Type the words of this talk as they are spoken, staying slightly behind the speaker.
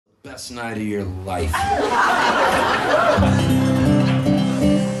Best night of your life.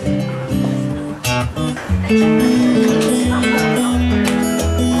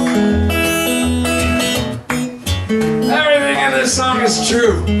 Everything in this song is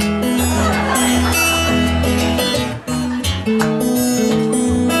true.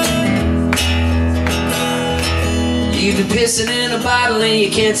 You've been pissing in a bottle and you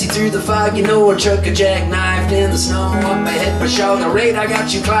can't see through the fog. You know a truck a jackknifed in the snow up ahead for sure. The rate I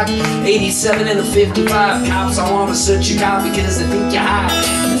got you clocked 87 and a 55. Cops I wanna search your car because they think you're high.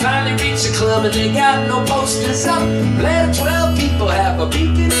 You finally reach the club and they got no posters up. Let 12 people have a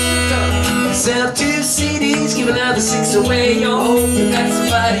beacon in the cup. Sell 2 CDs, give another 6 away. You're hoping that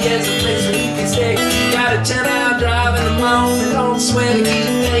somebody has a place where you can stay. Got a 10-hour drive in the morning, don't sweat it.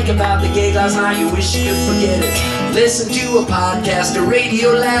 You think about the gig last night, you wish you could forget it. Listen to a podcast, a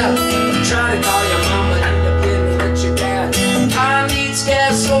radio loud. Try to call your mom, but end up yelling at your dad. I need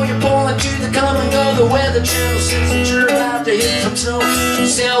gas, so you're pulling to the come and go. The weather channel says that you're about to hit some snow.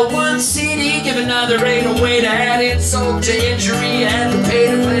 Sell 1 CD, give another 8 away. To add insult to injury, you had to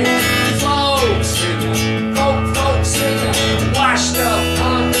pay to play. Folk singer, folk singer, washed up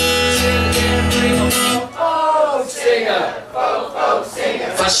punk, still again, bring 'em up. Folk singer, folk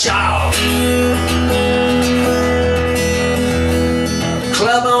singer, for sure.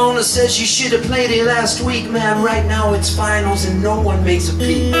 Club owner says you should have played it last week, man. Right now it's finals and no one makes a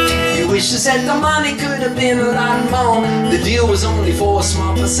peep. You wish you said the money could have been a lot more. The deal was only for a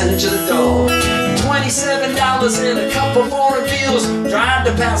small percentage of the dough. $27 and a couple foreign bills. Tried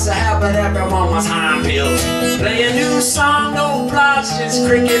to pass a habit, everyone was high pills. Play a new song, no applause, just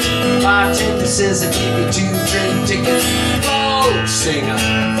cricket. Bartender says I give you 2 drink tickets. Folk singer,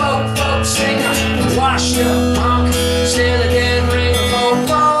 folk singer, washed up punk, still a dead ringer.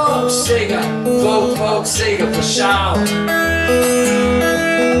 Folk singer for sure.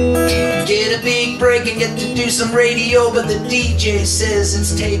 Get a big break and get to do some radio, but the DJ says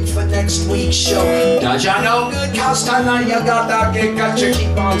it's taped for next week's show. Does ya know good cause tonight you got that gig, got you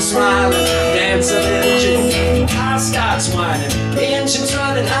keep on smiling, dancing and car starts whining, the engine's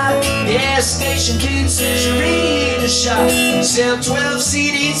running hot, the air station kid says you need a shot. Sell 12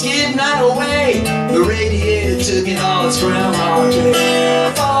 CDs, give 9 away. The radiator took it all, it's Groundhog Day.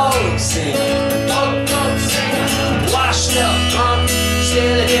 Folk singer, folk singer, washed up punk,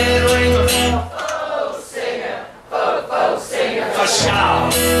 still a dead ringer. Folk singer, for sure.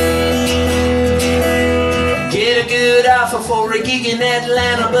 Get a good offer for a gig in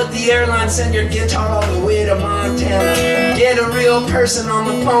Atlanta, but the airline send your guitar all the way to Montana. Get a real person on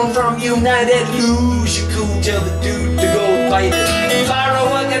the phone from United, lose your cool, tell the dude to go bite it.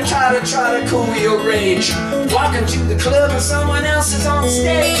 Borrow a guitar to try to cool your rage. Walking to the club and someone else is on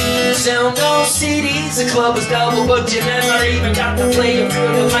stage. Sell no CDs, the club is double booked. You never even got to play, you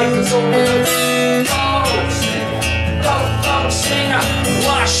feel your life is over. Folk singer,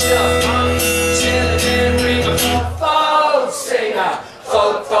 washed up punk, still a dead ringer.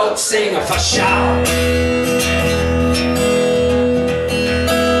 Folk singer for sure.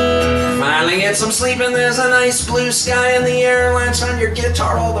 Finally get some sleep and there's a nice blue sky, and the airlines on your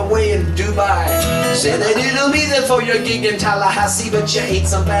guitar all the way in Dubai. Say that it'll be there for your gig in Tallahassee, but you ate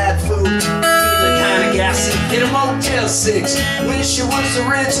some bad food, feeling kinda gassy. In a Motel 6, wish you was the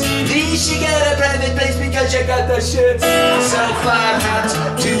Ritz. At least you get a private place because you got the shit. Sell 5 hats,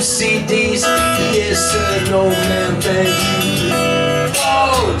 2 CDs, yes sir, no man, thank you.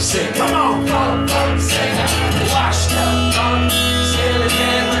 Folk singer, come on, folk singer, washed up punk, still a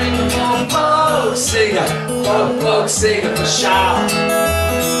dead ringer. Folk singer for sure.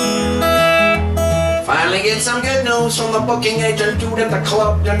 Finally get some good news from the booking agent dude at the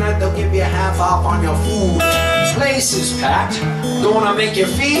club tonight. They'll give you half off on your food. This place is packed, gonna make your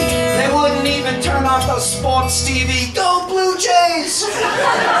feet. They wouldn't even turn off the sports TV. Go Blue Jays!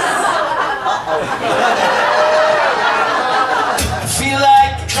 Feel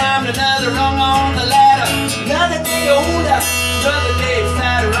like you climbed another rung on the ladder. Another day older, another day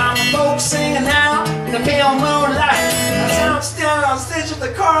fatter. I'm a folk singer now in the pale moonlight. I'm standing on stage at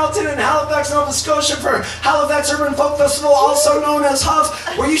the Carleton in Halifax, Nova Scotia for Halifax Urban Folk Festival, also known as HUFF,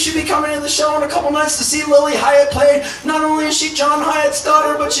 where you should be coming to the show in a couple nights to see Lily Hyatt play. Not only is she John Hyatt's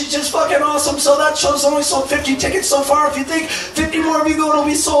daughter, but she's just fucking awesome. So that show's only sold 50 tickets so far. If you think 50 more of you go, it'll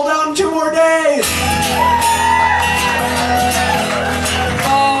be sold out in 2 more days.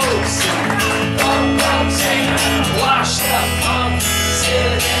 Washed up punk,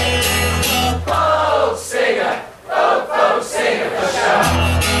 still a dead ringer. Folk singer for sure.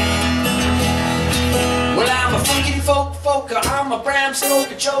 Well, I'm a funky folker, I'm a Bram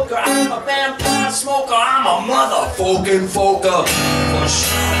Stoker joker, I'm a vampire smoker, I'm a motherfucking folker for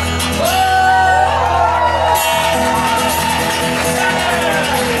sure.